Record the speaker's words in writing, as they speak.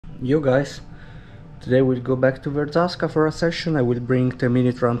Yo guys, today we'll go back to Verdzaska for a session. I will bring the mini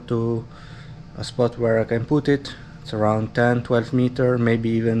ramp to a spot where I can put it. It's around 10-12 meter, maybe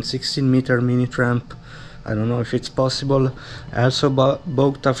even 16-meter mini ramp. I don't know if it's possible. I also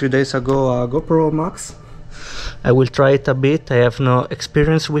bought a few days ago a Gopro Max. I will try it a bit. I have no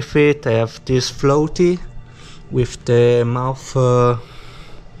experience with it. I have this floaty with the mouth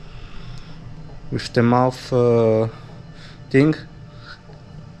thing,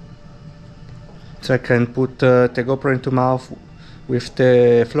 so I can put the GoPro into mouth with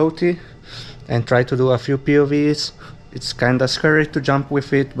the floaty and try to do a few POVs. It's kinda scary to jump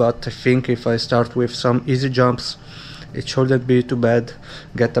with it, but I think if I start with some easy jumps, it shouldn't be too bad.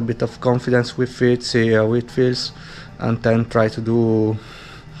 Get a bit of confidence with it, see how it feels, and then try to do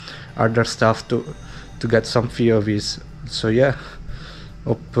other stuff to get some POVs. So yeah,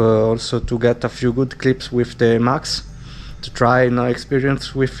 hope also to get a few good clips with the Max, to try no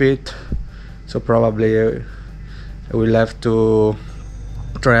experience with it. So probably I will have to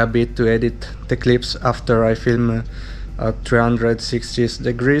try a bit to edit the clips after I film at 360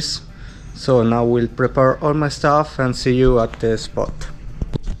 degrees. So now we'll prepare all my stuff and see you at the spot.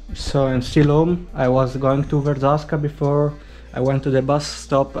 So I'm still home. I was going to Verdzaska before I went to the bus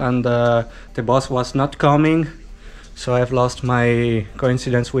stop, and the bus was not coming. So I've lost my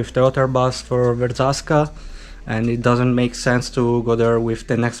coincidence with the other bus for Verdzaska, and it doesn't make sense to go there with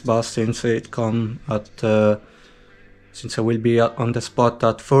the next bus since it come at since I will be on the spot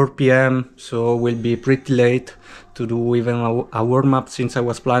at 4 PM, so will be pretty late to do even a warm-up, since I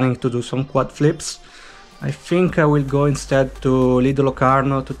was planning to do some quad flips. I think I will go instead to Lido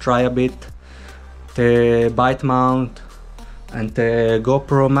Locarno to try a bit the bite mount and the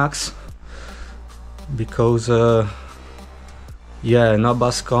GoPro Max, because yeah, no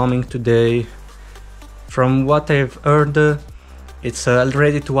bus coming today. From what I've heard, it's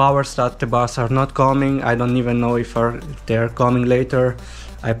already 2 hours that the bus are not coming. I don't even know if they're coming later.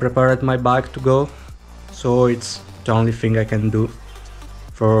 I prepared my bike to go, so it's the only thing I can do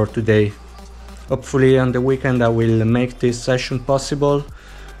for today. Hopefully on the weekend I will make this session possible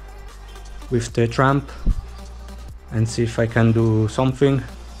with the tramp and see if I can do something.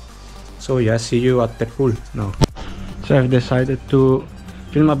 So yeah, see you at the pool now. So I've decided to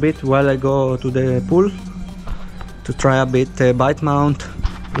film a bit while I go to the pool to try a bit the bite mount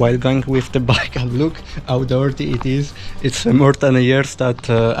while going with the bike. And look how dirty it is. It's more than a year that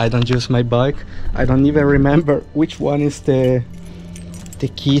I don't use my bike. I don't even remember which one is the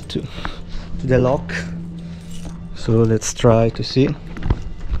key to the lock. So let's try to see.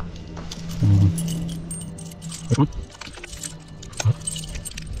 Nope.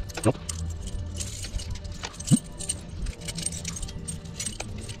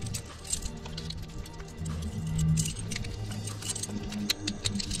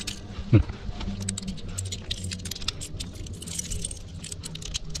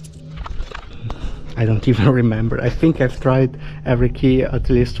 I don't even remember. I think I've tried every key at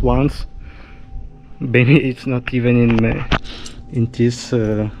least once. Maybe it's not even in this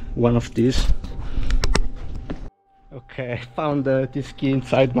one of these. Okay, I found this key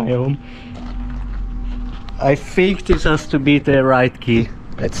inside my home. I think this has to be the right key.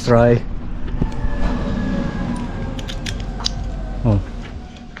 Let's try. Oh.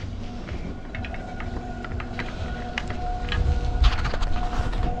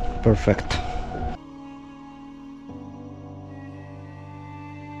 Perfect.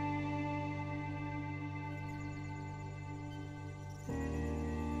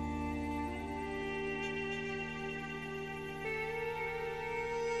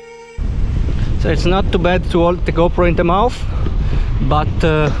 So it's not too bad to hold the GoPro in the mouth, but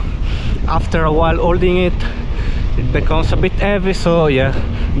after a while holding it, it becomes a bit heavy. So yeah,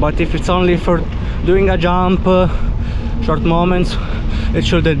 but if it's only for doing a jump, short moments, it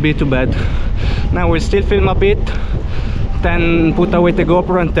shouldn't be too bad. Now we'll still film a bit, then put away the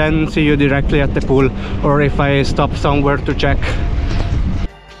GoPro, and then see you directly at the pool, or if I stop somewhere to check.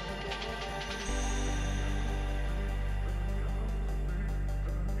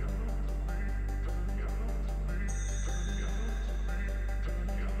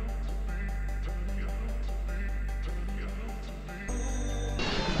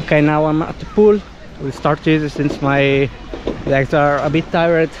 Okay, now I'm at the pool. We'll start this since my legs are a bit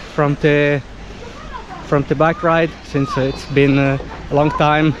tired from the bike ride, since it's been a long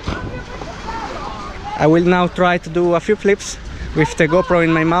time. I will now try to do a few flips with the GoPro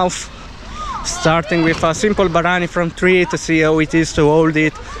in my mouth, starting with a simple barani from 3 to see how it is to hold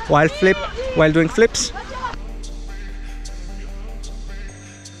it while doing flips.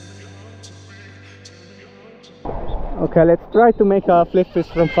 Okay, let's try to make a flip fish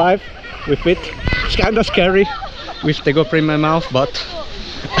from 5 with it. It's kind of scary with the GoPro in my mouth, but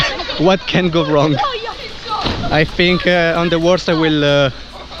what can go wrong? I think on the worst I will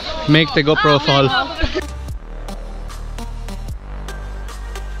make the GoPro fall.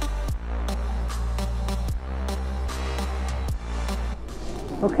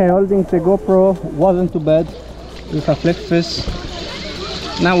 Okay, holding the GoPro wasn't too bad with a flip fish.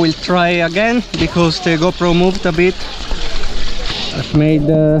 Now we'll try again because the GoPro moved a bit. I've made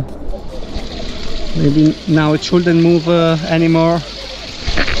maybe now it shouldn't move anymore.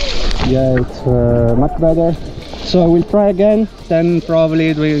 Yeah, it's much better. So I will try again, then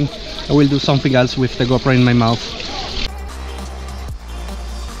probably I will do something else with the GoPro in my mouth.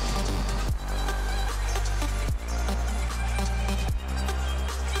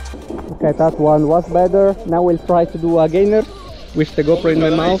 Okay, that one was better. Now we'll try to do a gainer with the GoPro in my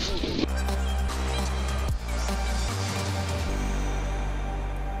mouth.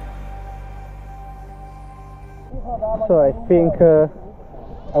 So I think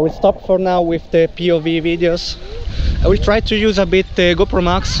I will stop for now with the POV videos. I will try to use a bit the GoPro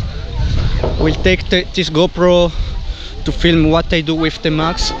Max. I will take this GoPro to film what I do with the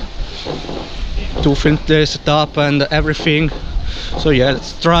Max, to film the setup and everything. So yeah,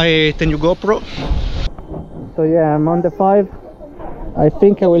 let's try the new GoPro. So yeah, I'm on the 5. I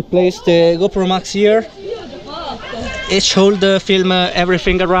think I will place the GoPro Max here. It should film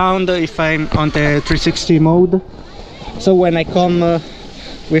everything around if I'm on the 360 mode. So when I come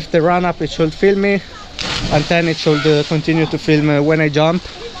with the run up, it should film me, and then it should continue to film when I jump.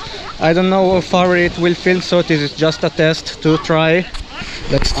 I don't know how far it will film, so this is just a test to try.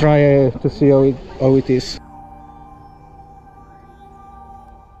 Let's try to see how it is.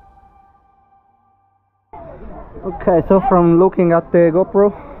 Okay, so from looking at the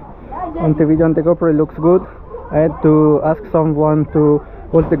GoPro, on the video on the GoPro, it looks good. I had to ask someone to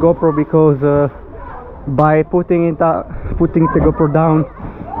hold the GoPro because by putting the GoPro down,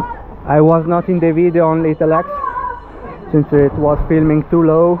 I was not in the video on Little X since it was filming too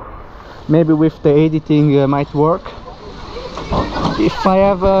low. Maybe with the editing might work. If I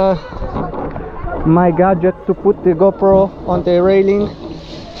have my gadget to put the GoPro on the railing,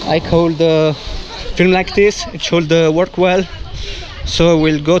 I could film like this. It should work well. So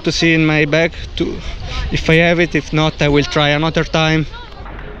we'll go to see in my bag to if I have it. If not, I will try another time.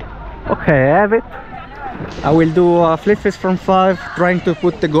 Okay, I have it. I will do a flip fish from 5, trying to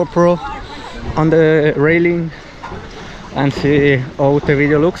put the GoPro on the railing and see how the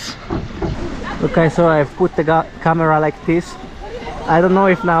video looks. Okay, so I've put the camera like this. I don't know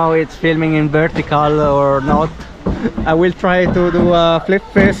if now it's filming in vertical or not. I will try to do a flip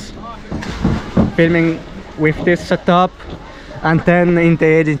fish filming with this setup, and then in the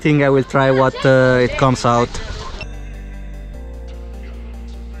editing I will try what it comes out.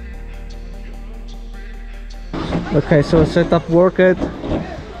 Okay, so setup worked.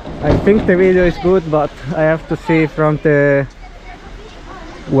 I think the video is good, but I have to see from the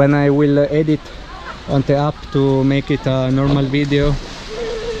when I will edit on the app to make it a normal video.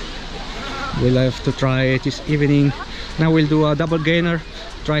 We'll have to try it this evening. Now we'll do a double gainer,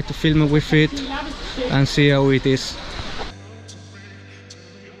 try to film with it and see how it is.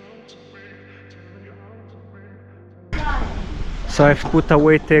 So I've put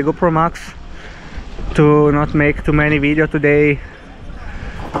away the GoPro Max to not make too many videos today.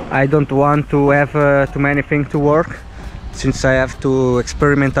 I don't want to have too many things to work, since I have to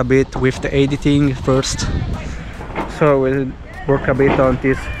experiment a bit with the editing first. So we'll work a bit on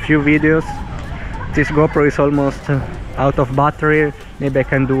these few videos. This GoPro is almost out of battery. Maybe I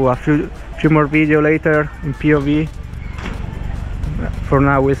can do a few more videos later in POV. For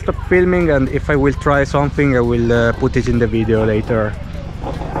now we'll stop filming, and if I will try something I will put it in the video later.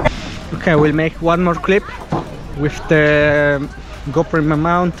 Okay, we'll make one more clip with the GoPro in my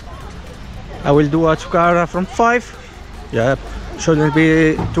mount. I will do a Chukara from 5. Yeah, shouldn't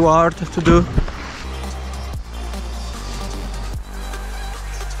be too hard to do.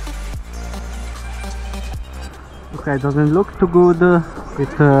 Okay, doesn't look too good.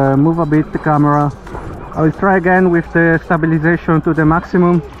 It move a bit the camera. I will try again with the stabilization to the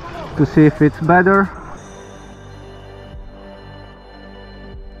maximum to see if it's better.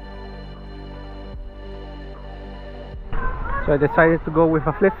 So I decided to go with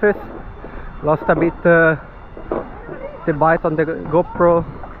a flip fish. Lost a bit the bite on the GoPro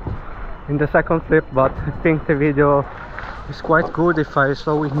in the second flip, but I think the video is quite good if I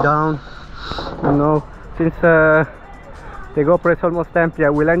slow it down. You know, since the GoPro is almost empty, I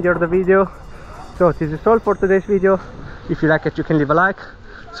will end here the video. So this is all for today's video. If you like it, you can leave a like,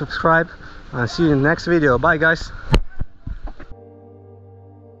 subscribe, and see you in the next video. Bye guys.